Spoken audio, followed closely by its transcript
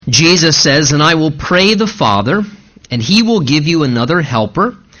Jesus says, "And I will pray the Father, and he will give you another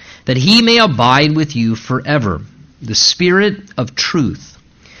helper, that he may abide with you forever, the Spirit of truth,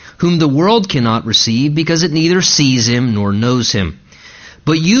 whom the world cannot receive, because it neither sees him nor knows him.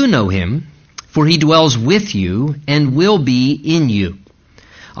 But you know him, for he dwells with you and will be in you.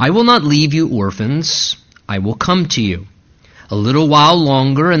 I will not leave you orphans, I will come to you. A little while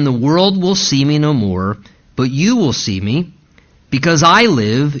longer, and the world will see me no more, but you will see me. Because I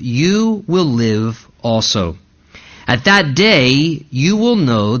live, you will live also. At that day you will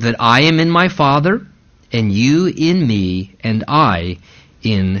know that I am in my Father, and you in me, and I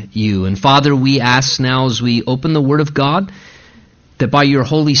in you." And Father, we ask now as we open the Word of God, that by your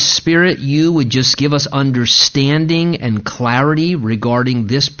Holy Spirit you would just give us understanding and clarity regarding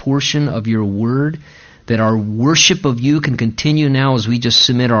this portion of your Word, that our worship of you can continue now as we just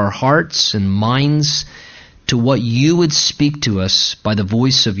submit our hearts and minds to what you would speak to us by the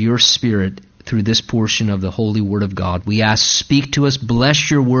voice of your Spirit through this portion of the Holy Word of God. We ask, speak to us, bless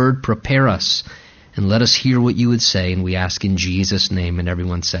your Word, prepare us, and let us hear what you would say. And we ask in Jesus' name. And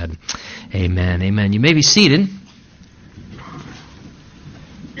everyone said, amen, amen. You may be seated.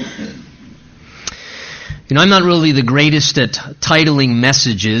 You know, I'm not really the greatest at titling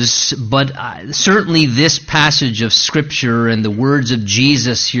messages, but certainly this passage of Scripture and the words of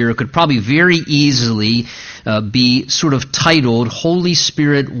Jesus here could probably very easily be sort of titled Holy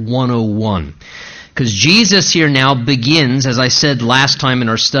Spirit 101. Because Jesus here now begins, as I said last time in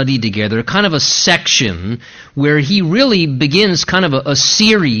our study together, kind of a section where he really begins kind of a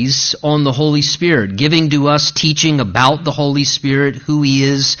series on the Holy Spirit, giving to us teaching about the Holy Spirit, who he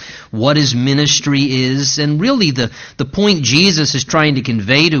is, what his ministry is. And really the point Jesus is trying to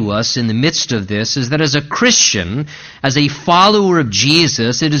convey to us in the midst of this is that as a Christian, as a follower of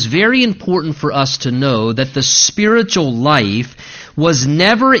Jesus, it is very important for us to know that the spiritual life was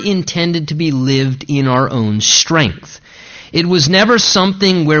never intended to be lived in our own strength. It was never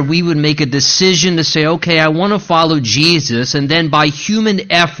something where we would make a decision to say, okay, I want to follow Jesus, and then by human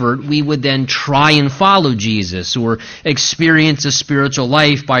effort we would then try and follow Jesus or experience a spiritual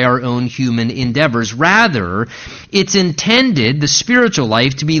life by our own human endeavors. Rather, it's intended, the spiritual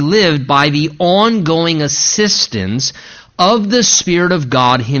life, to be lived by the ongoing assistance of the Spirit of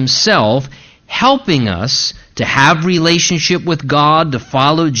God himself, helping us to have relationship with God, to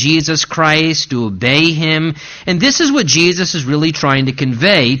follow Jesus Christ, to obey him. And this is what Jesus is really trying to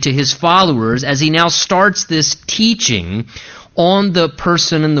convey to his followers as he now starts this teaching on the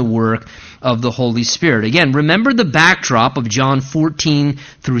person and the work of the Holy Spirit. Again, remember the backdrop of John 14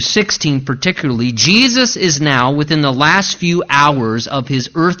 through 16 particularly. Jesus is now within the last few hours of his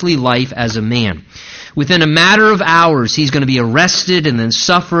earthly life as a man. Within a matter of hours, he's going to be arrested and then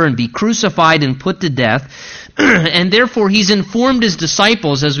suffer and be crucified and put to death. And therefore, he's informed his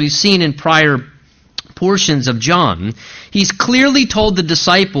disciples, as we've seen in prior portions of John. He's clearly told the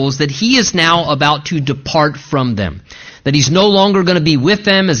disciples that he is now about to depart from them, that he's no longer going to be with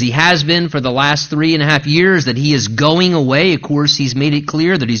them as he has been for the last 3.5 years, that he is going away. Of course, he's made it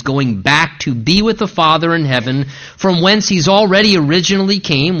clear that he's going back to be with the Father in heaven, from whence he's already originally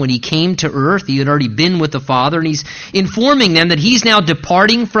came. When he came to earth, he had already been with the Father, and he's informing them that he's now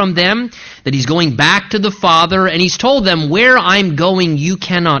departing from them, that he's going back to the Father, and he's told them, where I'm going, you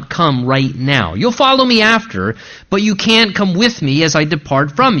cannot come right now. You'll follow me after, but you can't come with me as I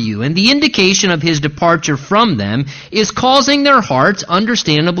depart from you. And the indication of his departure from them is causing their hearts,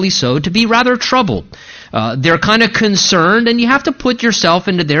 understandably so, to be rather troubled. They're kind of concerned, and you have to put yourself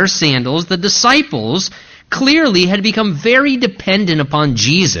into their sandals. The disciples clearly had become very dependent upon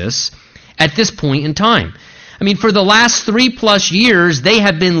Jesus at this point in time. I mean, for the last 3+ years, they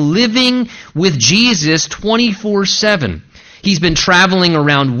have been living with Jesus 24/7. He's been traveling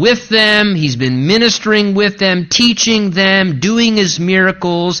around with them, he's been ministering with them, teaching them, doing his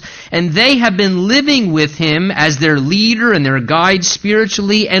miracles, and they have been living with him as their leader and their guide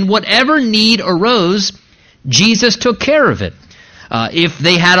spiritually, and whatever need arose, Jesus took care of it. If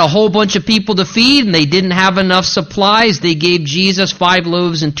they had a whole bunch of people to feed and they didn't have enough supplies, they gave Jesus 5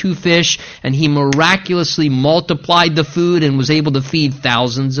 loaves and 2 fish, and he miraculously multiplied the food and was able to feed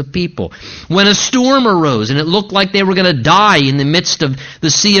thousands of people. When a storm arose and it looked like they were going to die in the midst of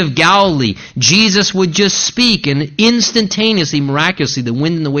the Sea of Galilee, Jesus would just speak, and instantaneously, miraculously, the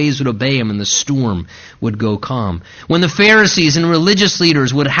wind and the waves would obey him and the storm would go calm. When the Pharisees and religious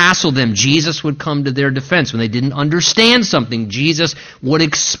leaders would hassle them, Jesus would come to their defense. When they didn't understand something, Jesus would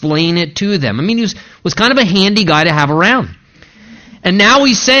explain it to them. I mean, he was kind of a handy guy to have around. And now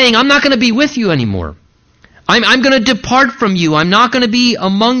he's saying, I'm not going to be with you anymore. I'm going to depart from you. I'm not going to be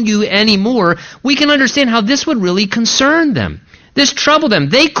among you anymore. We can understand how this would really concern them. This troubled them.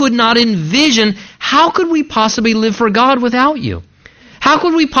 They could not envision, how could we possibly live for God without you? How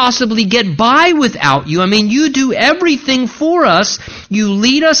could we possibly get by without you? I mean, you do everything for us. You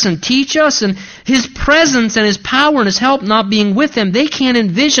lead us and teach us, and His presence and His power and His help not being with them, they can't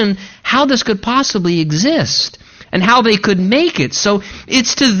envision how this could possibly exist and how they could make it. So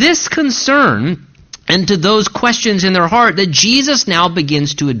it's to this concern and to those questions in their heart that Jesus now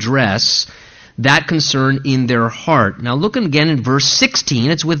begins to address that concern in their heart. Now look again in verse 16.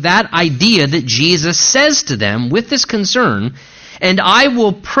 It's with that idea that Jesus says to them, with this concern, and I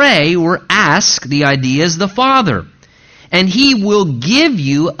will pray or ask, the idea is the Father, and He will give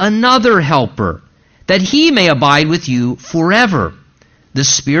you another helper, that He may abide with you forever. The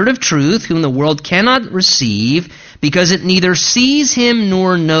Spirit of truth, whom the world cannot receive, because it neither sees Him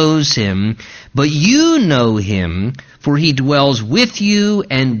nor knows Him, but you know Him, for He dwells with you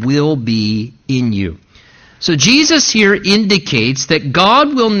and will be in you. So Jesus here indicates that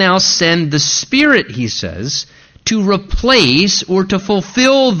God will now send the Spirit, he says, to replace or to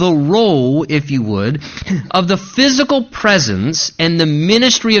fulfill the role, if you would, of the physical presence and the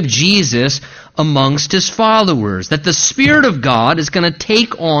ministry of Jesus amongst His followers. That the Spirit of God is going to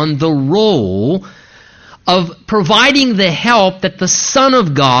take on the role of providing the help that the Son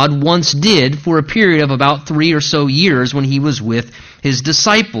of God once did for a period of about 3 or so years when He was with His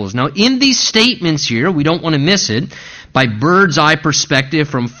disciples. Now, in these statements here, we don't want to miss it, by bird's eye perspective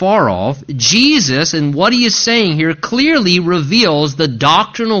from far off, Jesus and what He is saying here clearly reveals the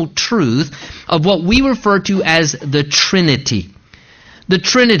doctrinal truth of what we refer to as the Trinity. The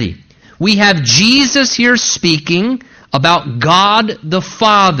Trinity. We have Jesus here speaking about God the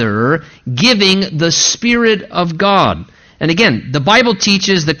Father giving the Spirit of God. And again, the Bible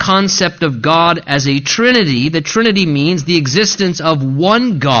teaches the concept of God as a Trinity. The Trinity means the existence of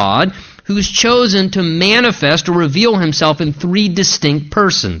one God who's chosen to manifest or reveal Himself in 3 distinct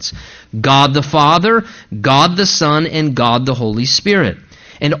persons. God the Father, God the Son, and God the Holy Spirit.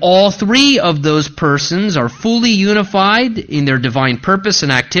 And all 3 of those persons are fully unified in their divine purpose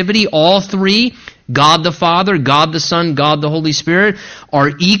and activity. All 3, God the Father, God the Son, God the Holy Spirit,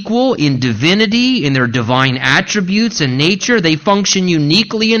 are equal in divinity, in their divine attributes and nature. They function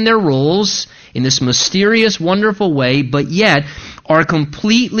uniquely in their roles in this mysterious, wonderful way, but yet are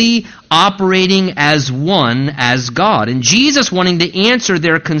completely operating as one, as God. And Jesus, wanting to answer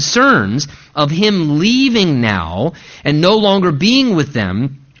their concerns of Him leaving now and no longer being with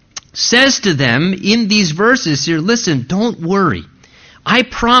them, says to them in these verses here, listen, don't worry. I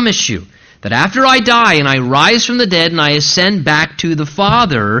promise you that after I die and I rise from the dead and I ascend back to the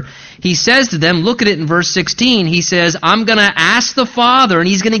Father, He says to them, look at it in verse 16, He says, I'm going to ask the Father and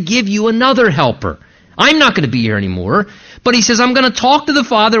He's going to give you another helper. I'm not going to be here anymore. But He says, I'm going to talk to the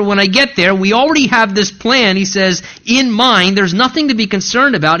Father when I get there. We already have this plan, He says, in mind. There's nothing to be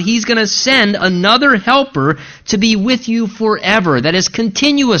concerned about. He's going to send another helper to be with you forever. That is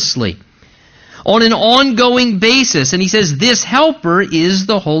continuously, on an ongoing basis. And He says, this helper is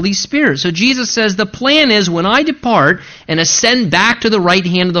the Holy Spirit. So Jesus says, the plan is when I depart and ascend back to the right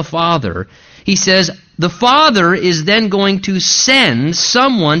hand of the Father, He says, the Father is then going to send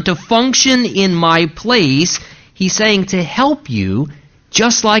someone to function in my place. He's saying to help you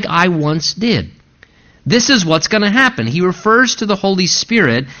just like I once did. This is what's going to happen. He refers to the Holy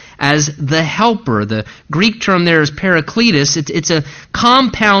Spirit as the helper. The Greek term there is parakletos. It's a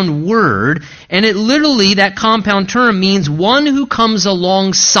compound word, and it literally, that compound term means one who comes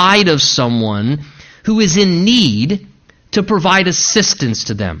alongside of someone who is in need to provide assistance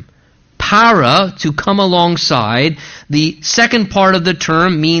to them. Para, to come alongside. The second part of the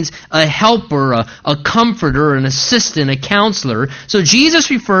term means a helper, a comforter, an assistant, a counselor. So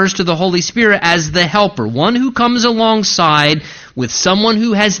Jesus refers to the Holy Spirit as the helper, one who comes alongside with someone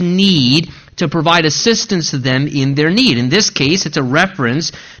who has need to provide assistance to them in their need. In this case, it's a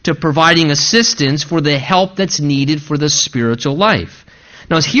reference to providing assistance for the help that's needed for the spiritual life.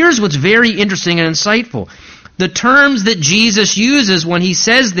 Now, here's what's very interesting and insightful. The terms that Jesus uses when He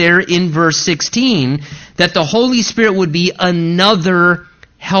says there in verse 16 that the Holy Spirit would be another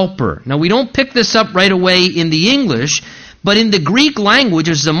helper. Now, we don't pick this up right away in the English, but in the Greek language,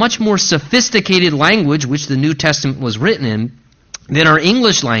 which is a much more sophisticated language, which the New Testament was written in, than our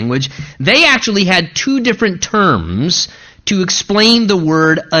English language, they actually had 2 different terms to explain the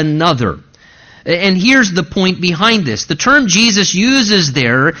word another. And here's the point behind this. The term Jesus uses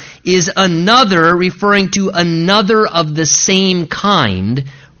there is another, referring to another of the same kind,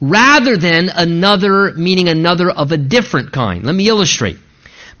 rather than another, meaning another of a different kind. Let me illustrate.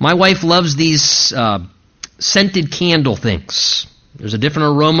 My wife loves these scented candle things. There's a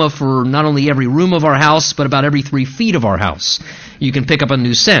different aroma for not only every room of our house, but about every 3 feet of our house. You can pick up a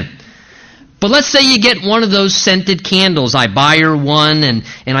new scent. But let's say you get one of those scented candles. I buy her one, and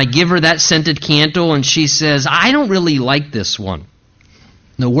I give her that scented candle, and she says, I don't really like this one.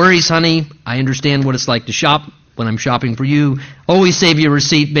 No worries, honey. I understand what it's like to shop when I'm shopping for you. Always save you a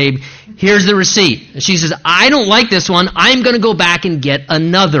receipt, babe. Here's the receipt. And she says, I don't like this one. I'm going to go back and get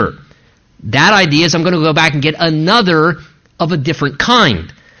another. That idea is I'm going to go back and get another of a different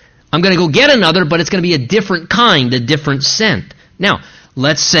kind. I'm going to go get another, but it's going to be a different kind, a different scent. Now,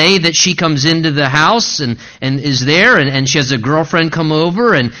 let's say that she comes into the house and is there, and she has a girlfriend come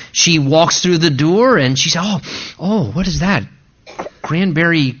over, and she walks through the door, and she says, oh, what is that?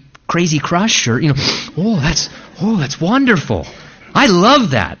 Cranberry Crazy Crush? Or, that's wonderful. I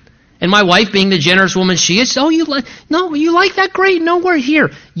love that. And my wife, being the generous woman she is, you like that? Great. No, we're here.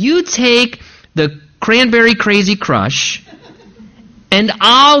 You take the Cranberry Crazy Crush, and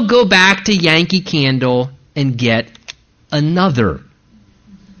I'll go back to Yankee Candle and get another.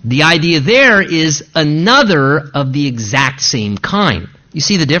 The idea there is another of the exact same kind. You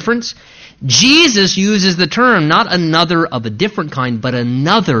see the difference? Jesus uses the term not another of a different kind, but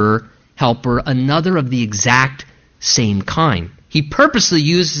another helper, another of the exact same kind. He purposely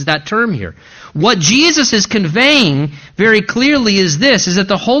uses that term here. What Jesus is conveying very clearly is this, is that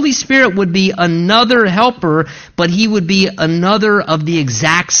the Holy Spirit would be another helper, but he would be another of the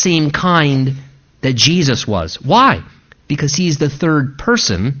exact same kind that Jesus was. Why? Because he's the third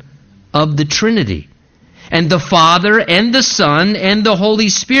person of the Trinity. And the Father and the Son and the Holy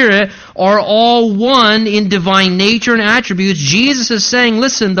Spirit are all one in divine nature and attributes. Jesus is saying,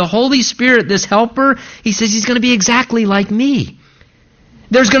 listen, the Holy Spirit, this helper, he says he's going to be exactly like me.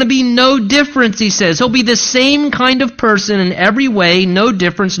 There's going to be no difference, he says. He'll be the same kind of person in every way, no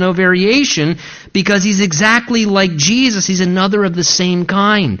difference, no variation, because he's exactly like Jesus. He's another of the same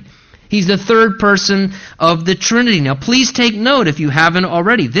kind. He's the third person of the Trinity. Now, please take note if you haven't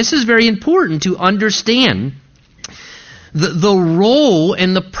already. This is very important to understand the role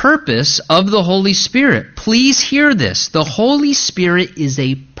and the purpose of the Holy Spirit. Please hear this. The Holy Spirit is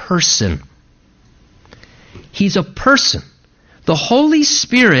a person. He's a person. The Holy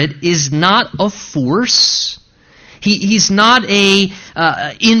Spirit is not a force. He's not a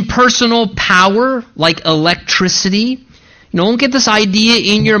impersonal power like electricity. Don't get this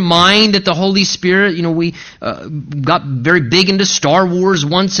idea in your mind that the Holy Spirit, we got very big into Star Wars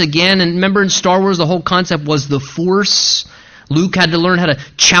once again. And remember in Star Wars, the whole concept was the Force. Luke had to learn how to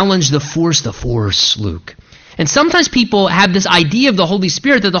challenge the Force, Luke. And sometimes people have this idea of the Holy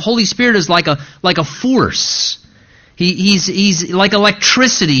Spirit, that the Holy Spirit is like a force. He's like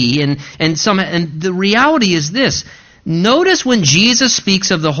electricity. And the reality is this. Notice when Jesus speaks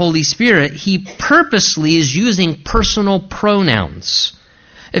of the Holy Spirit, he purposely is using personal pronouns.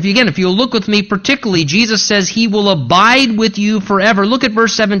 If you look with me particularly, Jesus says he will abide with you forever. Look at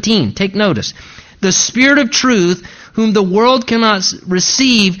verse 17. Take notice. The Spirit of truth, whom the world cannot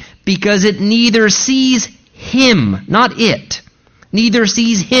receive because it neither sees him, not it, neither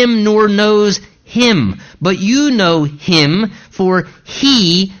sees him nor knows him. But you know him, for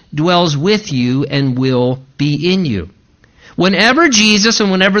he dwells with you and will be in you. Whenever Jesus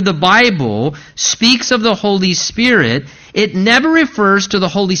and whenever the Bible speaks of the Holy Spirit, it never refers to the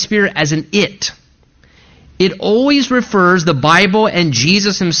Holy Spirit as an it. It always refers, the Bible and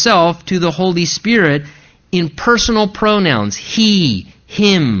Jesus himself, to the Holy Spirit in personal pronouns. He,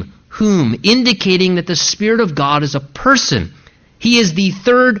 him, whom, indicating that the Spirit of God is a person. He is the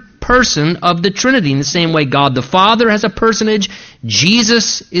third person of the Trinity. In the same way God the Father has a personage,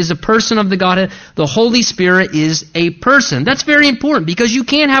 Jesus is a person of the Godhead, the Holy Spirit is a person. That's very important because you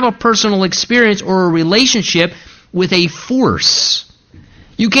can't have a personal experience or a relationship with a force.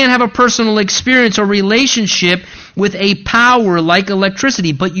 You can't have a personal experience or relationship with a power like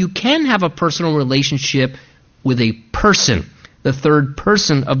electricity, but you can have a personal relationship with a person, the third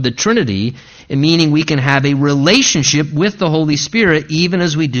person of the Trinity, meaning we can have a relationship with the Holy Spirit even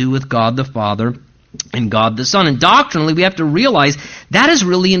as we do with God the Father and God the Son. And doctrinally, we have to realize that is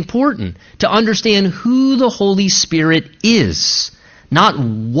really important to understand who the Holy Spirit is, not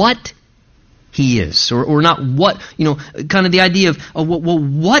what he is, or not what, kind of the idea of,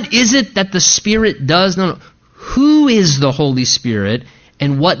 what is it that the Spirit does? No. Who is the Holy Spirit?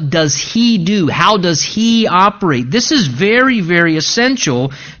 And what does he do? How does he operate? This is very, very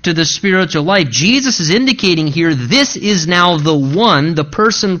essential to the spiritual life. Jesus is indicating here this is now the one, the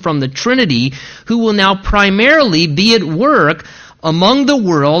person from the Trinity, who will now primarily be at work among the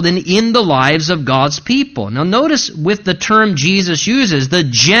world and in the lives of God's people. Now notice with the term Jesus uses, the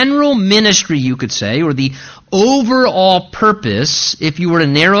general ministry, you could say, or the overall purpose, if you were to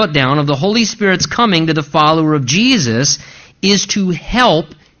narrow it down, of the Holy Spirit's coming to the follower of Jesus is to help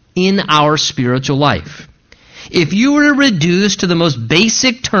in our spiritual life. If you were to reduce to the most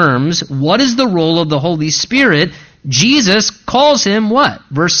basic terms, what is the role of the Holy Spirit? Jesus calls him what?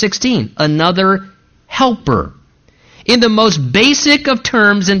 Verse 16, another helper. In the most basic of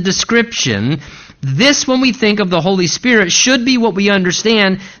terms and description, this, when we think of the Holy Spirit, should be what we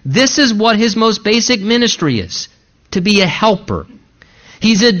understand. This is what his most basic ministry is, to be a helper.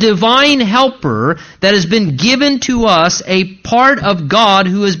 He's a divine helper that has been given to us, a part of God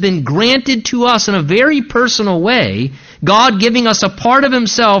who has been granted to us in a very personal way, God giving us a part of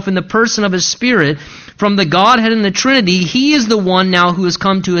himself in the person of his Spirit from the Godhead and the Trinity. He is the one now who has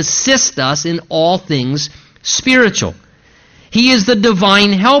come to assist us in all things spiritual. He is the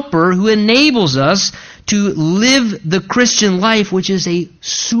divine helper who enables us to live the Christian life, which is a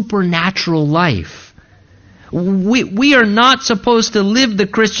supernatural life. We are not supposed to live the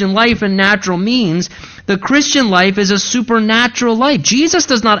Christian life in natural means. The Christian life is a supernatural life. Jesus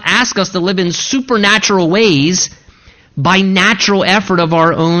does not ask us to live in supernatural ways by natural effort of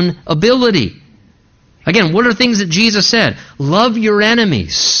our own ability. Again, what are things that Jesus said? Love your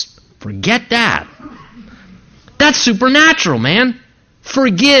enemies. Forget that. That's supernatural, man.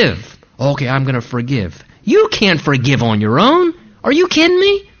 Forgive. Okay, I'm going to forgive. You can't forgive on your own. Are you kidding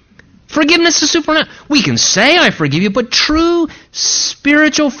me? Forgiveness is supernatural. We can say, I forgive you, but true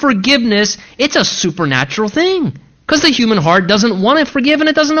spiritual forgiveness, it's a supernatural thing. Because the human heart doesn't want to forgive and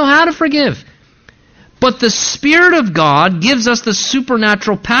it doesn't know how to forgive. But the Spirit of God gives us the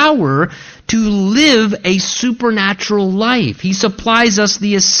supernatural power to live a supernatural life. He supplies us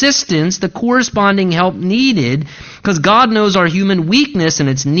the assistance, the corresponding help needed, because God knows our human weakness and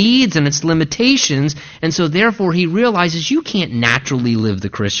its needs and its limitations, and so therefore he realizes you can't naturally live the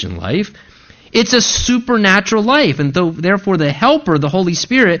Christian life. It's a supernatural life, and therefore the helper, the Holy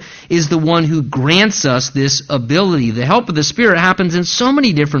Spirit, is the one who grants us this ability. The help of the Spirit happens in so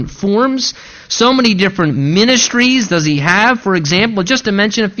many different forms, so many different ministries does he have. For example, just to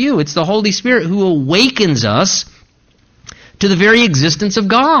mention a few, it's the Holy Spirit who awakens us to the very existence of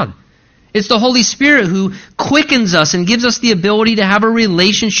God. It's the Holy Spirit who quickens us and gives us the ability to have a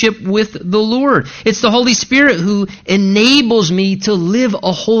relationship with the Lord. It's the Holy Spirit who enables me to live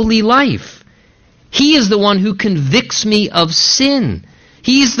a holy life. He is the one who convicts me of sin.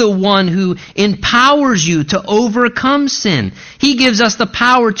 He's the one who empowers you to overcome sin. He gives us the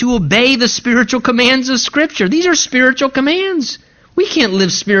power to obey the spiritual commands of Scripture. These are spiritual commands. We can't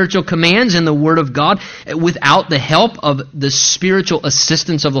live spiritual commands in the Word of God without the help of the spiritual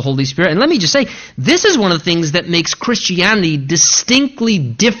assistance of the Holy Spirit. And let me just say, this is one of the things that makes Christianity distinctly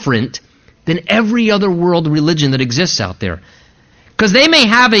different than every other world religion that exists out there. Because they may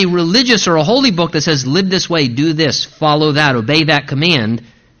have a religious or a holy book that says, live this way, do this, follow that, obey that command,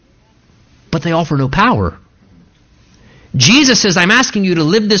 but they offer no power. Jesus says, I'm asking you to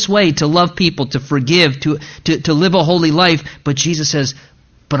live this way, to love people, to forgive, to live a holy life. But Jesus says,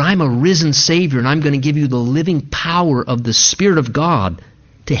 but I'm a risen Savior, and I'm going to give you the living power of the Spirit of God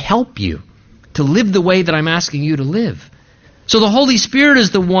to help you, to live the way that I'm asking you to live. So the Holy Spirit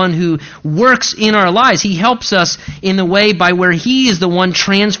is the one who works in our lives. He helps us in the way by where He is the one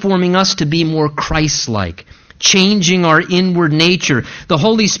transforming us to be more Christ-like, changing our inward nature. The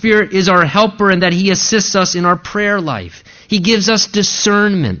Holy Spirit is our helper in that He assists us in our prayer life. He gives us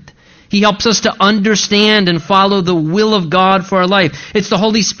discernment. He helps us to understand and follow the will of God for our life. It's the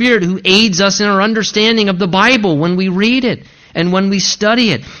Holy Spirit who aids us in our understanding of the Bible when we read it and when we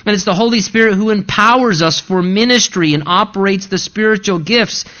study it. And it's the Holy Spirit who empowers us for ministry and operates the spiritual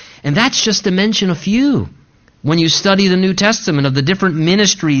gifts. And that's just to mention a few. When you study the New Testament of the different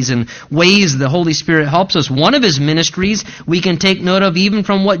ministries and ways the Holy Spirit helps us, one of His ministries we can take note of even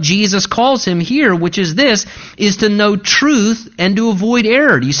from what Jesus calls Him here, which is this, is to know truth and to avoid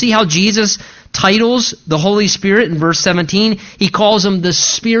error. Do you see how Jesus titles the Holy Spirit in verse 17? He calls Him the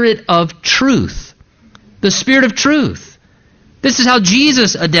Spirit of Truth. The Spirit of Truth. This is how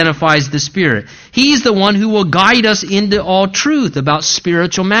Jesus identifies the Spirit. He's the one who will guide us into all truth about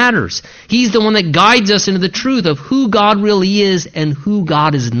spiritual matters. He's the one that guides us into the truth of who God really is and who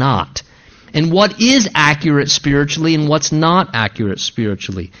God is not, and what is accurate spiritually and what's not accurate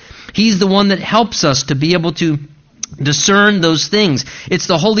spiritually. He's the one that helps us to be able to discern those things. It's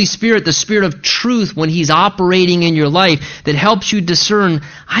the Holy Spirit, the Spirit of truth, when He's operating in your life, that helps you discern,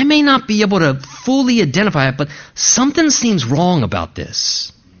 I may not be able to fully identify it, but something seems wrong about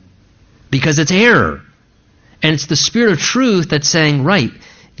this. Because it's error. And it's the Spirit of truth that's saying, right,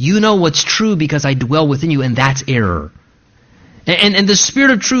 you know what's true because I dwell within you, and that's error. And the Spirit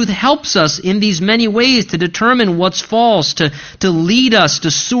of truth helps us in these many ways to determine what's false, to lead us,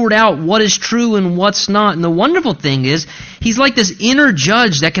 to sort out what is true and what's not. And the wonderful thing is, He's like this inner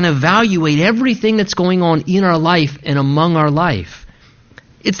judge that can evaluate everything that's going on in our life and among our life.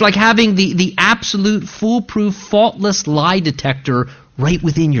 It's like having the absolute, foolproof, faultless lie detector right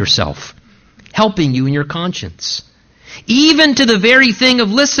within yourself, helping you in your conscience. Even to the very thing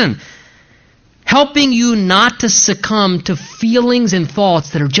of, listen, helping you not to succumb to feelings and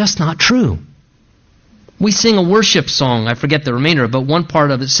thoughts that are just not true. We sing a worship song, I forget the remainder, but one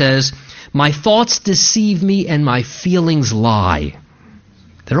part of it says, my thoughts deceive me and my feelings lie.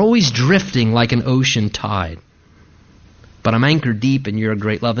 They're always drifting like an ocean tide. But I'm anchored deep in your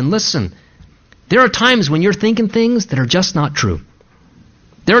great love. And listen, there are times when you're thinking things that are just not true.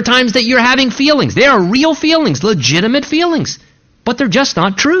 There are times that you're having feelings. They are real feelings, legitimate feelings, but they're just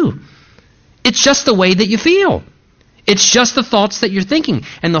not true. It's just the way that you feel. It's just the thoughts that you're thinking.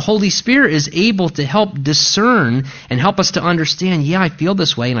 And the Holy Spirit is able to help discern and help us to understand, yeah, I feel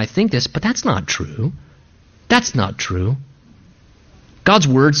this way and I think this, but that's not true. That's not true. God's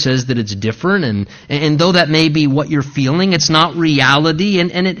Word says that it's different, and though that may be what you're feeling, it's not reality,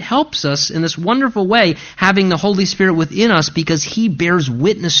 and it helps us in this wonderful way, having the Holy Spirit within us, because He bears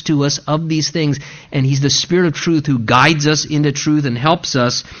witness to us of these things, and He's the Spirit of truth who guides us into truth and helps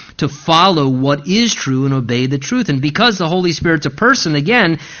us to follow what is true and obey the truth. And because the Holy Spirit's a person,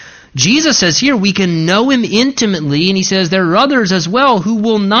 again, Jesus says here we can know Him intimately, and He says there are others as well who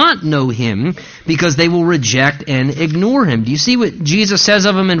will not know Him because they will reject and ignore Him. Do you see what Jesus says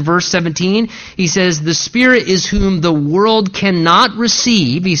of Him in verse 17? He says, the Spirit is whom the world cannot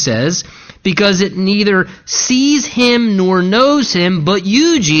receive, He says, because it neither sees Him nor knows Him, but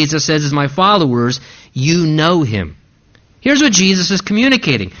you, Jesus says, as my followers, you know Him. Here's what Jesus is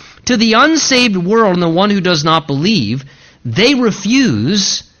communicating. To the unsaved world and the one who does not believe, they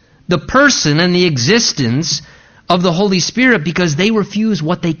refuse the person and the existence of the Holy Spirit because they refuse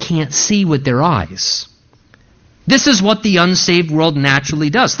what they can't see with their eyes. This is what the unsaved world naturally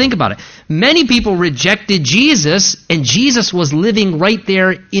does. Think about it. Many people rejected Jesus, and Jesus was living right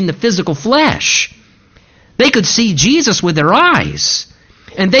there in the physical flesh. They could see Jesus with their eyes,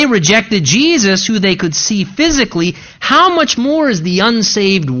 and they rejected Jesus, who they could see physically. How much more is the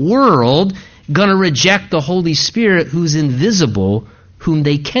unsaved world going to reject the Holy Spirit, who's invisible, whom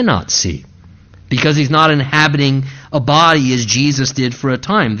they cannot see, because He's not inhabiting a body as Jesus did for a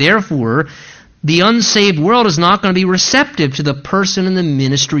time. Therefore, the unsaved world is not going to be receptive to the person and the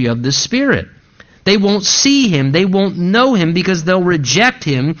ministry of the Spirit. They won't see Him, they won't know Him, because they'll reject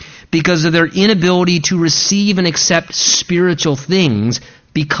Him because of their inability to receive and accept spiritual things,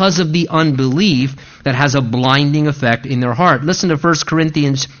 because of the unbelief that has a blinding effect in their heart. Listen to 1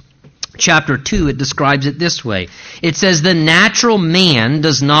 Corinthians Chapter 2, it describes it this way. It says, the natural man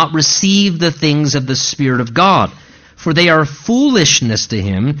does not receive the things of the Spirit of God, for they are foolishness to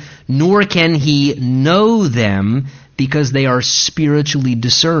him, nor can he know them, because they are spiritually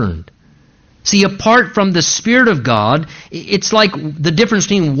discerned. See, apart from the Spirit of God, it's like the difference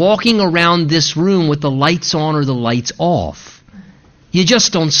between walking around this room with the lights on or the lights off. You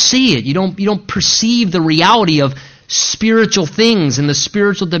just don't see it. You don't perceive the reality of spiritual things in the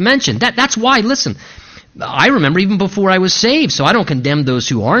spiritual dimension. That's why, listen, I remember even before I was saved, so I don't condemn those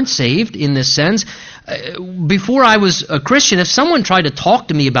who aren't saved in this sense. Before I was a Christian, if someone tried to talk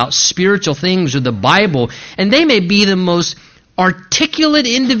to me about spiritual things or the Bible, and they may be the most articulate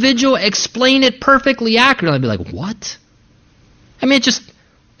individual, explain it perfectly accurately, I'd be like, what? I mean,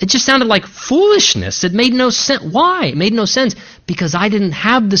 it just sounded like foolishness. It made no sense. Why? It made no sense because I didn't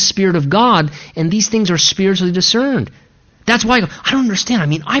have the Spirit of God, and these things are spiritually discerned. That's why I don't understand. I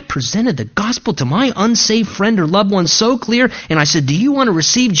mean, I presented the gospel to my unsaved friend or loved one so clear, and I said, do you want to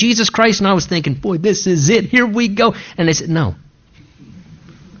receive Jesus Christ? And I was thinking, boy, this is it. Here we go. And they said, no.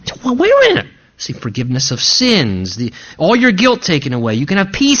 Well, wait a minute. See, forgiveness of sins, all your guilt taken away. You can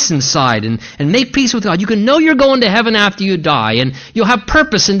have peace inside and make peace with God. You can know you're going to heaven after you die, and you'll have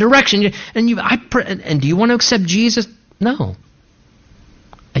purpose and direction. And do you want to accept Jesus? No.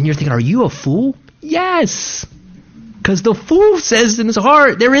 And you're thinking, are you a fool? Yes. Because the fool says in his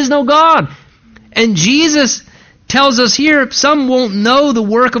heart, there is no God. And Jesus tells us here, some won't know the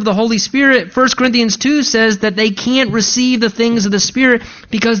work of the Holy Spirit. 1 Corinthians 2 says that they can't receive the things of the Spirit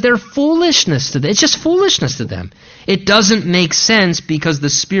because they're foolishness to them. It's just foolishness to them. It doesn't make sense because the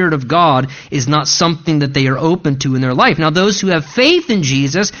Spirit of God is not something that they are open to in their life. Now, those who have faith in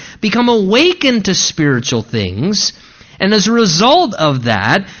Jesus become awakened to spiritual things, and as a result of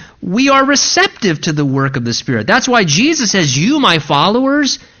that, we are receptive to the work of the Spirit. That's why Jesus says, you, my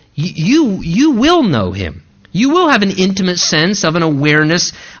followers, you will know him. You will have an intimate sense of an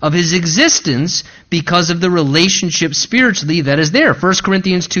awareness of his existence because of the relationship spiritually that is there. 1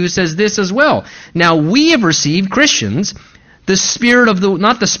 Corinthians 2 says this as well. Now we have received, Christians, the Spirit of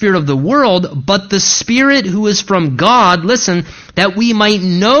not the spirit of the world, but the Spirit who is from God, listen, that we might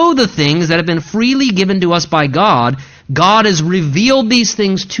know the things that have been freely given to us by God. God has revealed these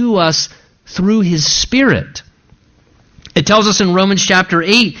things to us through his Spirit. It tells us in Romans chapter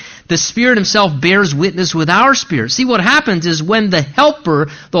 8, the Spirit himself bears witness with our spirit. See, what happens is when the Helper,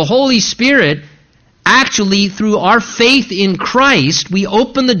 the Holy Spirit, actually through our faith in Christ, we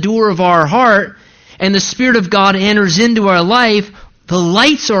open the door of our heart and the Spirit of God enters into our life, the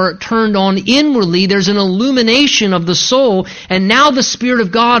lights are turned on inwardly. There's an illumination of the soul, and now the Spirit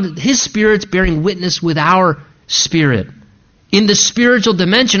of God, his Spirit's bearing witness with our spirit in the spiritual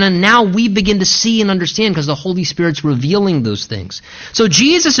dimension, and now we begin to see and understand because the Holy Spirit's revealing those things. So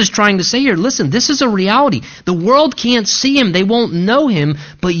Jesus is trying to say here, listen, this is a reality. The world can't see him, they won't know him,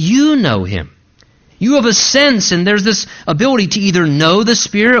 but you know him. You have a sense, and there's this ability to either know the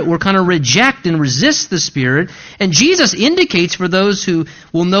Spirit or kind of reject and resist the Spirit. And Jesus indicates for those who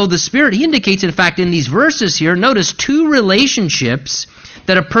will know the Spirit, he indicates, in fact, in these verses here, notice two relationships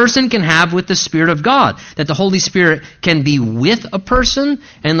that a person can have with the Spirit of God. That the Holy Spirit can be with a person,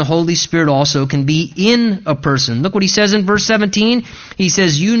 and the Holy Spirit also can be in a person. Look what he says in verse 17. He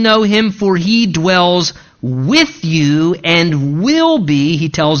says, you know him, for he dwells with you and will be, he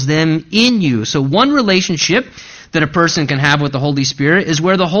tells them, in you. So one relationship that a person can have with the Holy Spirit is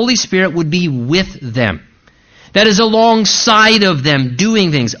where the Holy Spirit would be with them. That is alongside of them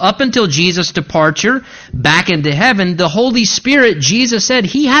doing things. Up until Jesus' departure back into heaven, the Holy Spirit, Jesus said,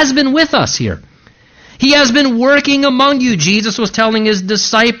 he has been with us here. He has been working among you, Jesus was telling his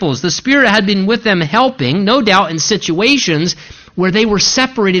disciples. The Spirit had been with them helping, no doubt in situations where they were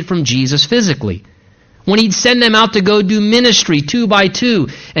separated from Jesus physically. When he'd send them out to go do ministry 2 by 2,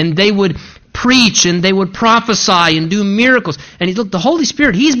 and they would preach and they would prophesy and do miracles. And he look, the Holy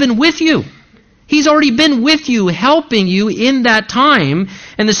Spirit, he's been with you. He's already been with you, helping you in that time.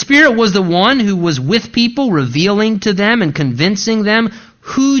 And the Spirit was the one who was with people, revealing to them and convincing them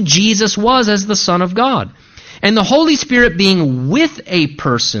who Jesus was as the Son of God. And the Holy Spirit being with a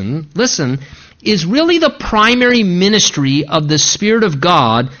person, listen, is really the primary ministry of the Spirit of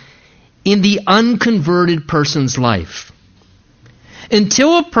God in the unconverted person's life.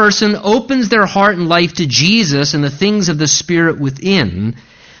 Until a person opens their heart and life to Jesus and the things of the Spirit within,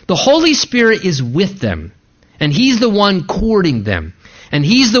 the Holy Spirit is with them, and he's the one courting them, and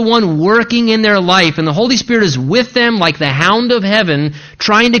he's the one working in their life, and the Holy Spirit is with them like the hound of heaven,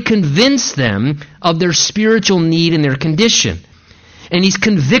 trying to convince them of their spiritual need and their condition. And he's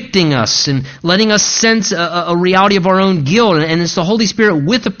convicting us and letting us sense a reality of our own guilt. And it's the Holy Spirit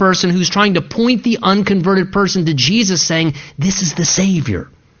with the person who's trying to point the unconverted person to Jesus, saying, this is the Savior.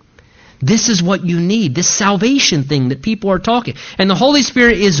 This is what you need, this salvation thing that people are talking. And the Holy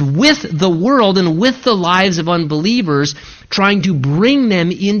Spirit is with the world and with the lives of unbelievers, trying to bring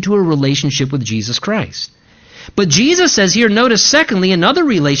them into a relationship with Jesus Christ. But Jesus says here, notice secondly, another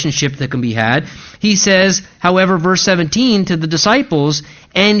relationship that can be had. He says, however, verse 17 to the disciples,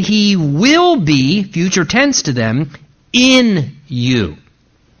 and he will be, future tense to them, in you.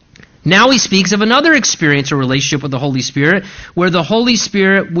 Now he speaks of another experience or relationship with the Holy Spirit, where the Holy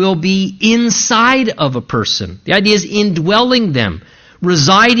Spirit will be inside of a person. The idea is indwelling them,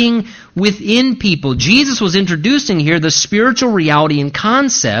 residing within people. Jesus was introducing here the spiritual reality and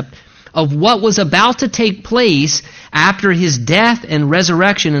concept of what was about to take place after his death and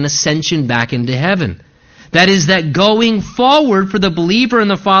resurrection and ascension back into heaven. That is, that going forward for the believer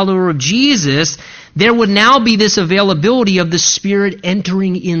and the follower of Jesus, there would now be this availability of the Spirit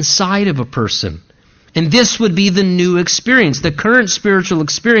entering inside of a person. And this would be the new experience, the current spiritual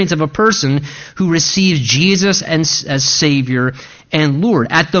experience of a person who receives Jesus as Savior and Lord.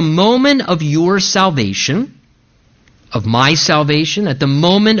 At the moment of your salvation, of my salvation, at the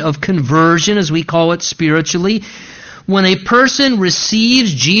moment of conversion, as we call it spiritually, when a person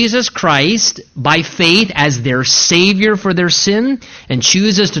receives Jesus Christ by faith as their Savior for their sin and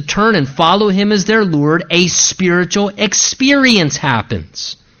chooses to turn and follow him as their Lord, a spiritual experience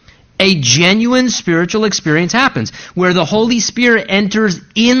happens. A genuine spiritual experience happens where the Holy Spirit enters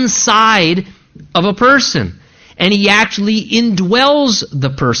inside of a person and he actually indwells the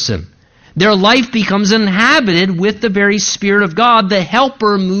person. Their life becomes inhabited with the very Spirit of God. The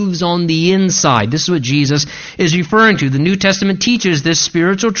Helper moves on the inside. This is what Jesus is referring to. The New Testament teaches this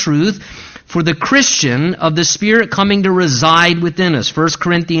spiritual truth for the Christian of the Spirit coming to reside within us. 1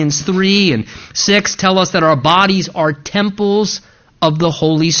 Corinthians 3 and 6 tell us that our bodies are temples of the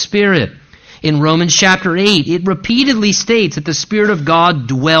Holy Spirit. In Romans chapter 8, it repeatedly states that the Spirit of God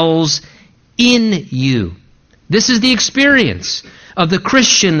dwells in you. This is the experience of the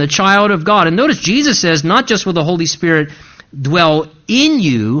Christian, the child of God. And notice Jesus says, not just will the Holy Spirit dwell in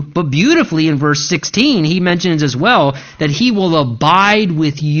you, but beautifully in verse 16, he mentions as well that he will abide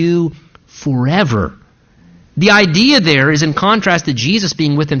with you forever. The idea there is in contrast to Jesus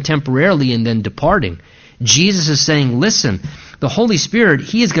being with them temporarily and then departing. Jesus is saying, listen, the Holy Spirit,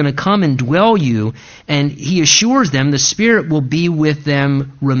 he is going to come and dwell you, and he assures them the Spirit will be with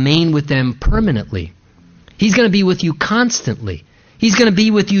them, remain with them permanently. He's going to be with you constantly. He's going to be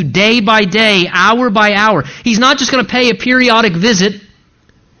with you day by day, hour by hour. He's not just going to pay a periodic visit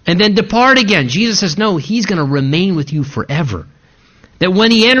and then depart again. Jesus says, no, he's going to remain with you forever. That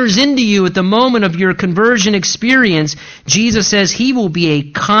when he enters into you at the moment of your conversion experience, Jesus says he will be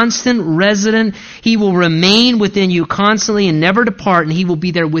a constant resident. He will remain within you constantly and never depart, and he will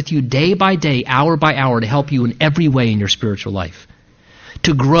be there with you day by day, hour by hour, to help you in every way in your spiritual life.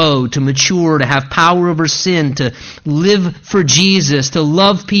 To grow, to mature, to have power over sin, to live for Jesus, to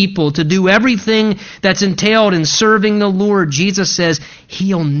love people, to do everything that's entailed in serving the Lord. Jesus says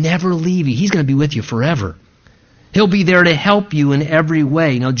he'll never leave you. He's going to be with you forever. He'll be there to help you in every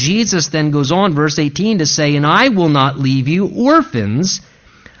way. Now, Jesus then goes on, verse 18, to say, and I will not leave you orphans.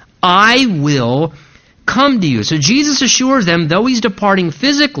 I will come to you. So Jesus assures them, though he's departing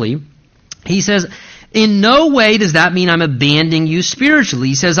physically, he says, in no way does that mean I'm abandoning you spiritually.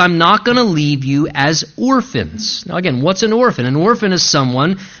 He says, I'm not going to leave you as orphans. Now again, what's an orphan? An orphan is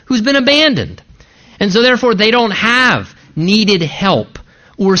someone who's been abandoned. And so therefore they don't have needed help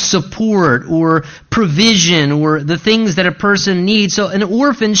or support or provision or the things that a person needs. So an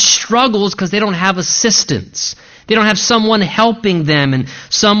orphan struggles because they don't have assistance. They don't have someone helping them and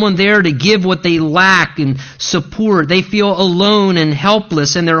someone there to give what they lack and support. They feel alone and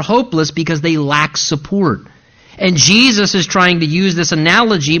helpless, and they're hopeless because they lack support. And Jesus is trying to use this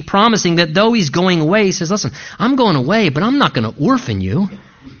analogy, promising that though he's going away, he says, listen, I'm going away, but I'm not going to orphan you.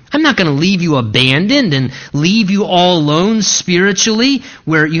 I'm not going to leave you abandoned and leave you all alone spiritually,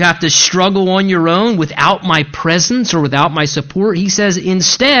 where you have to struggle on your own without my presence or without my support. He says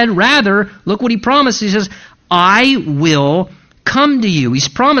instead, rather, look what he promised. He says, I will come to you. He's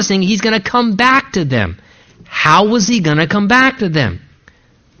promising he's going to come back to them. How was he going to come back to them?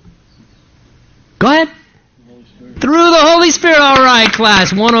 Go ahead. Through the Holy Spirit. All right,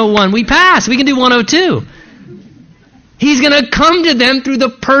 class, 101. We passed. We can do 102. He's going to come to them through the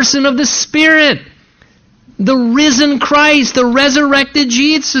person of the Spirit. The risen Christ, the resurrected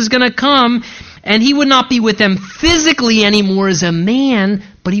Jesus is going to come, and he would not be with them physically anymore as a man,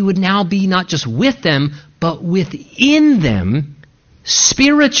 but he would now be not just with them, but within them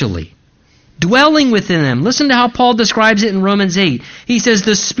spiritually, dwelling within them. Listen to how Paul describes it in Romans 8. He says,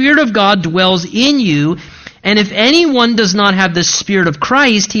 the Spirit of God dwells in you, and if anyone does not have the Spirit of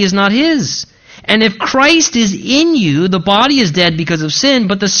Christ, he is not his. And if Christ is in you, the body is dead because of sin,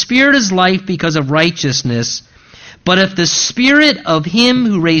 but the Spirit is life because of righteousness. But if the Spirit of him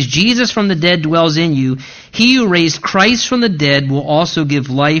who raised Jesus from the dead dwells in you, he who raised Christ from the dead will also give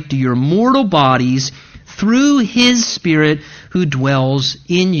life to your mortal bodies through his Spirit who dwells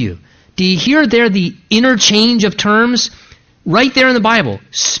in you. Do you hear there the interchange of terms? Right there in the Bible.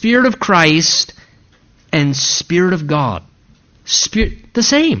 Spirit of Christ and Spirit of God. Spirit, the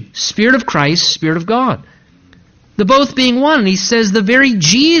same. Spirit of Christ, Spirit of God. The both being one. And he says the very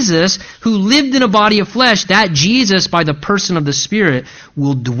Jesus who lived in a body of flesh, that Jesus by the person of the Spirit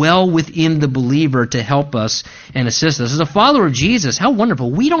will dwell within the believer to help us and assist us. As a follower of Jesus, how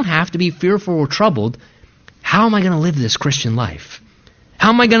wonderful. We don't have to be fearful or troubled. How am I going to live this Christian life? How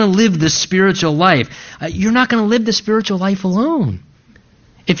am I going to live this spiritual life? You're not going to live the spiritual life alone.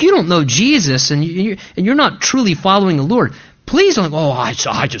 If you don't know Jesus and you're not truly following the Lord, please don't, I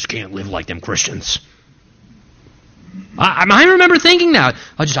just can't live like them Christians. I remember thinking that.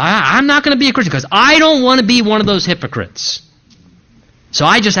 I'm not going to be a Christian because I don't want to be one of those hypocrites. So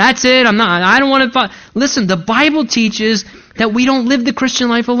that's it. I don't want to. Listen, the Bible teaches that we don't live the Christian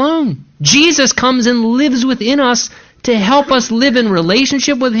life alone. Jesus comes and lives within us to help us live in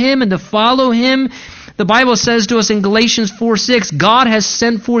relationship with him and to follow him. The Bible says to us in Galatians 4:6, God has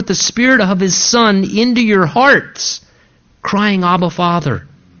sent forth the Spirit of his Son into your hearts, crying, Abba, Father.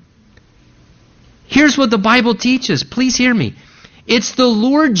 Here's what the Bible teaches. Please hear me. It's the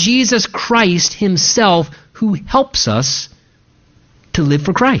Lord Jesus Christ himself who helps us to live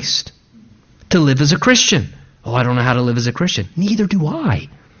for Christ, to live as a Christian. I don't know how to live as a Christian. Neither do I.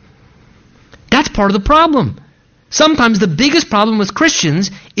 That's part of the problem. Sometimes the biggest problem with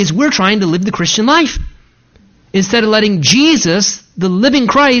Christians is we're trying to live the Christian life instead of letting Jesus, the living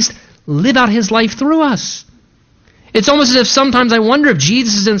Christ, live out his life through us. It's almost as if sometimes I wonder if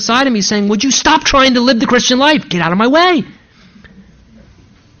Jesus is inside of me saying, would you stop trying to live the Christian life? Get out of my way.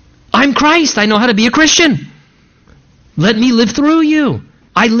 I'm Christ. I know how to be a Christian. Let me live through you.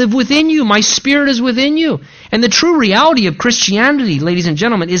 I live within you. My Spirit is within you. And the true reality of Christianity, ladies and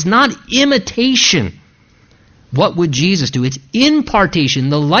gentlemen, is not imitation. What would Jesus do? It's impartation.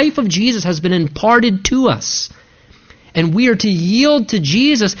 The life of Jesus has been imparted to us. And we are to yield to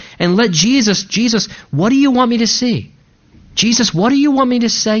Jesus and let Jesus, what do you want me to see? Jesus, what do you want me to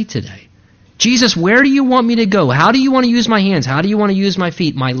say today? Jesus, where do you want me to go? How do you want to use my hands? How do you want to use my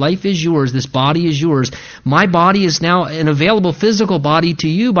feet? My life is yours. This body is yours. My body is now an available physical body to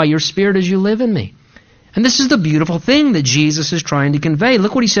you by your Spirit as you live in me. And this is the beautiful thing that Jesus is trying to convey.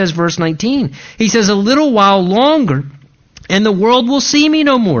 Look what he says, verse 19. He says, a little while longer, and the world will see me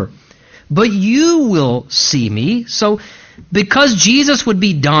no more. But you will see me. So, because Jesus would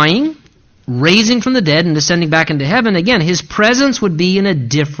be dying, raising from the dead, and descending back into heaven, again, his presence would be in a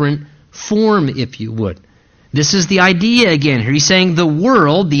different form, if you would. This is the idea again here. He's saying the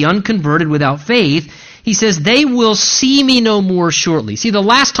world, the unconverted without faith, he says, they will see me no more shortly. See, the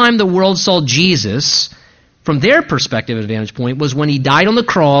last time the world saw Jesus, from their perspective and vantage point, was when he died on the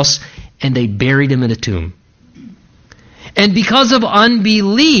cross and they buried him in a tomb. And because of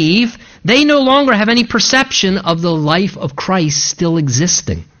unbelief, they no longer have any perception of the life of Christ still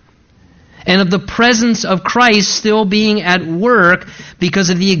existing, and of the presence of Christ still being at work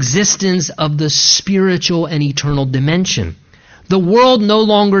because of the existence of the spiritual and eternal dimension. The world no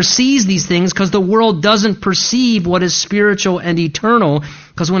longer sees these things because the world doesn't perceive what is spiritual and eternal,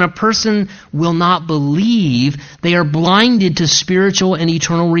 because when a person will not believe, they are blinded to spiritual and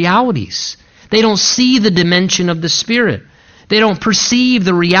eternal realities. They don't see the dimension of the Spirit. They don't perceive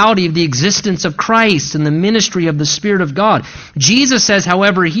the reality of the existence of Christ and the ministry of the Spirit of God. Jesus says,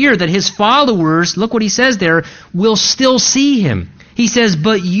 however, here that his followers, look what he says there, will still see him. He says,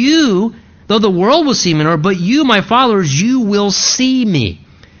 but you, though the world will see me, but you, my followers, you will see me.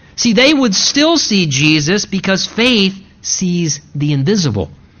 See, they would still see Jesus because faith sees the invisible.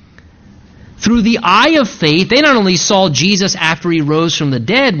 Through the eye of faith, they not only saw Jesus after he rose from the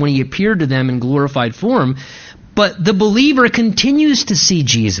dead when he appeared to them in glorified form, but the believer continues to see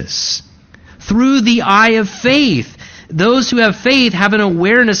Jesus through the eye of faith. Those who have faith have an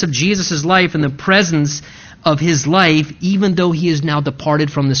awareness of Jesus' life and the presence of his life, even though he is now departed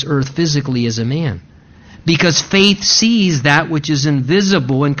from this earth physically as a man. Because faith sees that which is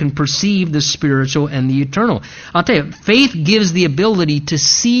invisible and can perceive the spiritual and the eternal. I'll tell you, faith gives the ability to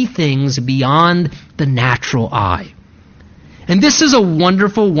see things beyond the natural eye. And this is a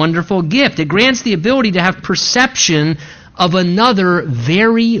wonderful, wonderful gift. It grants the ability to have perception of another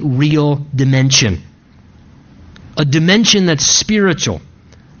very real dimension. A dimension that's spiritual.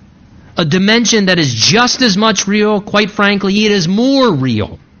 A dimension that is just as much real, quite frankly, it is more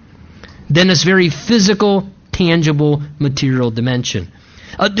real than this very physical, tangible, material dimension.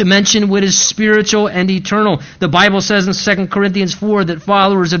 A dimension which is spiritual and eternal. The Bible says in 2 Corinthians 4 that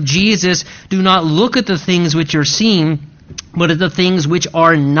followers of Jesus do not look at the things which are seen, but at the things which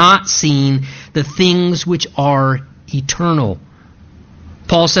are not seen, the things which are eternal.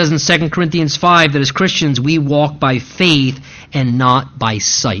 Paul says in 2 Corinthians 5 that as Christians we walk by faith and not by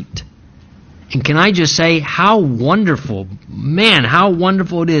sight. And can I just say how wonderful, how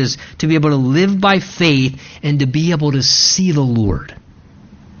wonderful it is to be able to live by faith and to be able to see the Lord.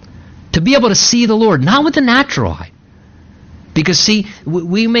 To be able to see the Lord, not with the natural eye. Because, see,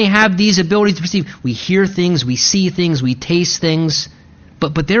 we may have these abilities to perceive. We hear things, we see things, we taste things.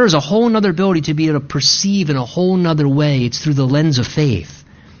 But there is a whole other ability to be able to perceive in a whole other way. It's through the lens of faith.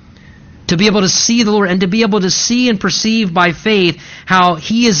 To be able to see the Lord and to be able to see and perceive by faith how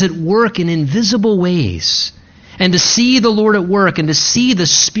he is at work in invisible ways. And to see the Lord at work and to see the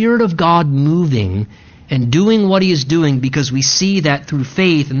Spirit of God moving and doing what he is doing, because we see that through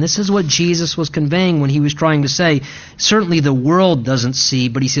faith. And this is what Jesus was conveying when he was trying to say, certainly the world doesn't see,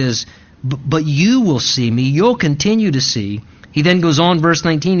 but he says, but you will see me, you'll continue to see. He then goes on, verse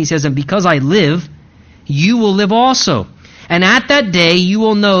 19, he says, and because I live, you will live also. And at that day you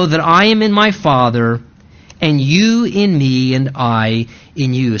will know that I am in my Father, and you in me, and I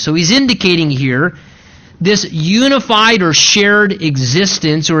in you. So he's indicating here this unified or shared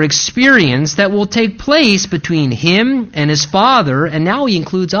existence or experience that will take place between him and his Father, and now he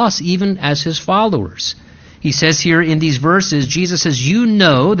includes us even as his followers. He says here in these verses, Jesus says, you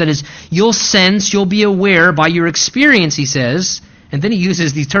know, that is, you'll sense, you'll be aware by your experience, he says, and then he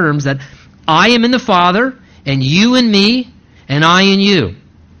uses these terms that I am in the Father, and you in me, and I in you.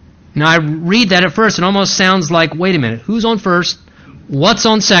 Now, I read that at first, it almost sounds like, wait a minute, who's on first? What's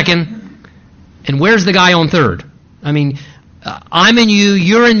on second? And where's the guy on third? I mean, I'm in you,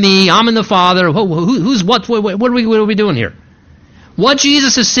 you're in me, I'm in the Father. Who's what? What are we doing here? What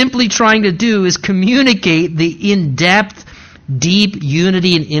Jesus is simply trying to do is communicate the in-depth, deep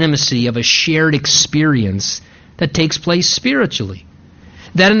unity and intimacy of a shared experience that takes place spiritually.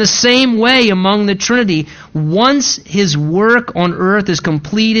 That in the same way among the Trinity, once His work on earth is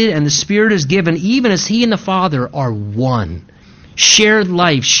completed and the Spirit is given, even as He and the Father are one. Shared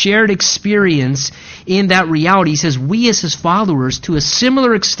life, shared experience in that reality. He says we as His followers, to a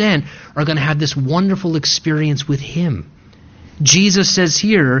similar extent, are going to have this wonderful experience with Him. Jesus says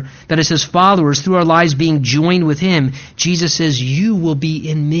here that as His followers, through our lives being joined with Him, Jesus says, you will be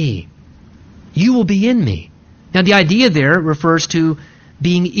in me. You will be in me. Now the idea there refers to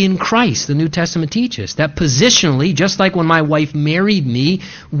being in Christ. The New Testament teaches that positionally, just like when my wife married me,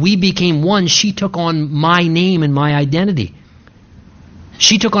 we became one. She took on my name and my identity.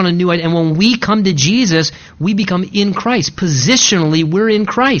 She took on a new identity. And when we come to Jesus, we become in Christ. Positionally, we're in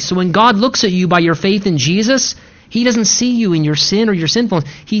Christ. So when God looks at you by your faith in Jesus, He doesn't see you in your sin or your sinfulness.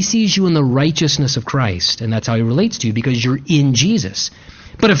 He sees you in the righteousness of Christ. And that's how He relates to you, because you're in Jesus.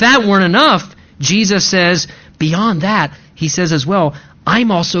 But if that weren't enough, Jesus says, beyond that, He says as well,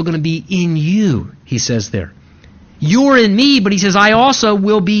 I'm also going to be in you, He says there. You're in me, but He says, I also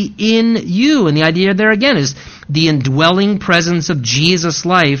will be in you. And the idea there again is the indwelling presence of Jesus'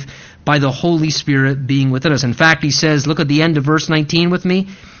 life by the Holy Spirit being within us. In fact, He says, look at the end of verse 19 with me.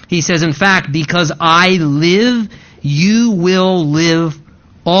 He says, in fact, because I live, you will live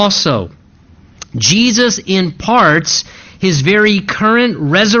also. Jesus imparts His very current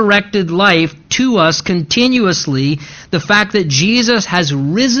resurrected life to us continuously. The fact that Jesus has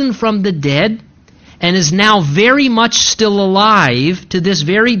risen from the dead and is now very much still alive to this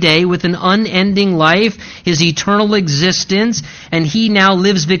very day with an unending life, His eternal existence, and He now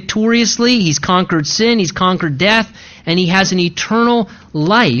lives victoriously. He's conquered sin, He's conquered death, and He has an eternal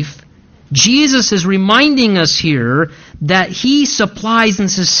life. Jesus is reminding us here that He supplies and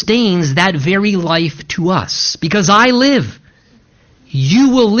sustains that very life to us. Because I live, you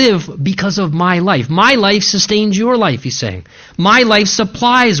will live because of my life. My life sustains your life, He's saying. My life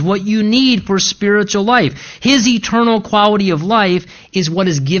supplies what you need for spiritual life. His eternal quality of life is what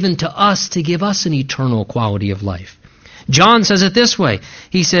is given to us to give us an eternal quality of life. John says it this way.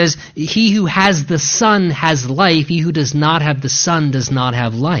 He says, he who has the Son has life. He who does not have the Son does not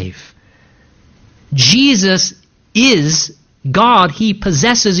have life. Jesus is God. He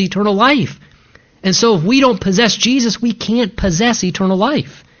possesses eternal life. And so if we don't possess Jesus, we can't possess eternal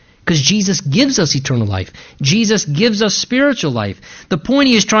life. Because Jesus gives us eternal life. Jesus gives us spiritual life. The point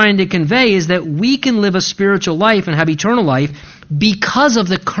He is trying to convey is that we can live a spiritual life and have eternal life because of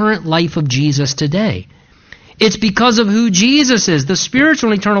the current life of Jesus today. It's because of who Jesus is. The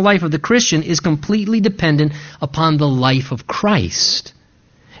spiritual and eternal life of the Christian is completely dependent upon the life of Christ.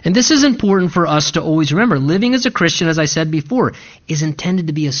 And this is important for us to always remember. Living as a Christian, as I said before, is intended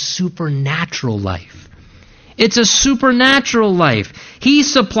to be a supernatural life. It's a supernatural life. He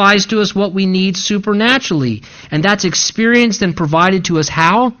supplies to us what we need supernaturally. And that's experienced and provided to us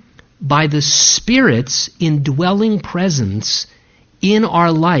how? By the Spirit's indwelling presence in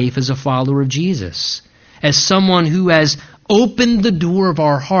our life as a follower of Jesus. As someone who has opened the door of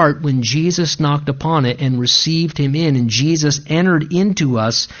our heart when Jesus knocked upon it and received Him in, and Jesus entered into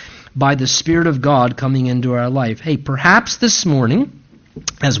us by the Spirit of God coming into our life. Hey, perhaps this morning,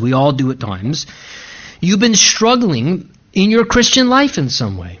 as we all do at times, you've been struggling in your Christian life in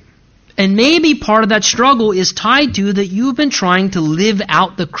some way. And maybe part of that struggle is tied to that you've been trying to live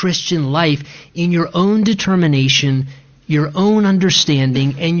out the Christian life in your own determination, your own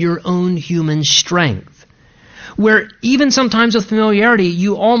understanding, and your own human strength. Where even sometimes with familiarity,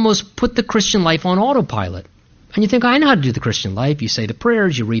 you almost put the Christian life on autopilot. And you think, I know how to do the Christian life. You say the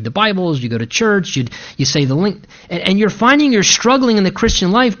prayers, you read the Bibles, you go to church, you say the link. And you're finding you're struggling in the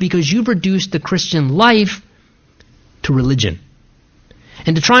Christian life because you've reduced the Christian life to religion.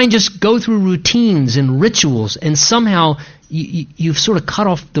 And to try and just go through routines and rituals, and somehow you've sort of cut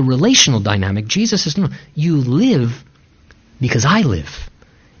off the relational dynamic. Jesus says, no, you live because I live.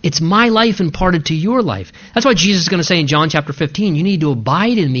 It's my life imparted to your life. That's why Jesus is going to say in John chapter 15, you need to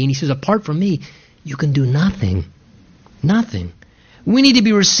abide in me. And He says, apart from me, you can do nothing. Nothing. We need to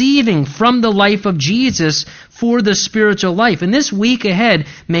be receiving from the life of Jesus for the spiritual life. And this week ahead,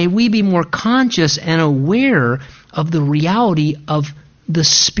 may we be more conscious and aware of the reality of the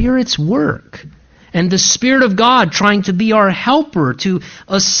Spirit's work And the Spirit of God trying to be our helper, to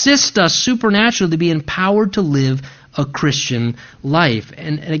assist us supernaturally to be empowered to live a Christian life.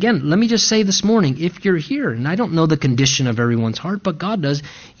 And again, let me just say this morning, if you're here, and I don't know the condition of everyone's heart, but God does,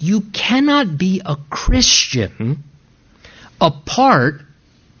 you cannot be a Christian apart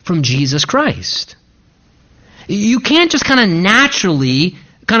from Jesus Christ. You can't just kind of naturally,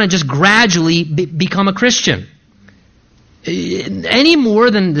 kind of just gradually become a Christian. Any more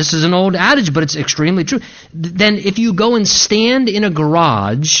than, this is an old adage, but it's extremely true, than if you go and stand in a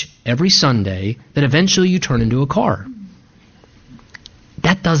garage every Sunday, that eventually you turn into a car.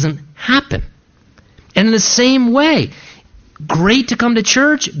 That doesn't happen. And in the same way, great to come to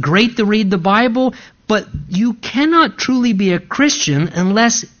church, great to read the Bible, but you cannot truly be a Christian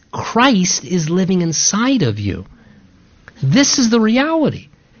unless Christ is living inside of you. This is the reality.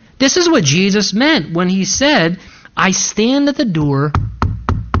 This is what Jesus meant when he said, I stand at the door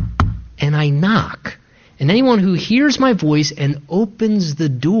and I knock. And anyone who hears my voice and opens the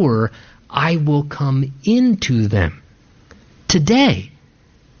door, I will come into them. Today,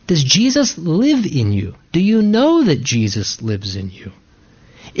 does Jesus live in you? Do you know that Jesus lives in you?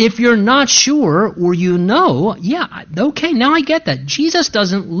 If you're not sure, or you know, yeah, okay, now I get that. Jesus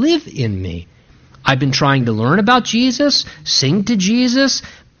doesn't live in me. I've been trying to learn about Jesus, sing to Jesus,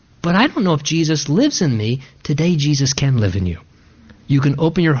 but I don't know if Jesus lives in me. Today, Jesus can live in you. You can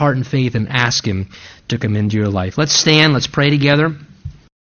open your heart in faith and ask him to come into your life. Let's stand. Let's pray together.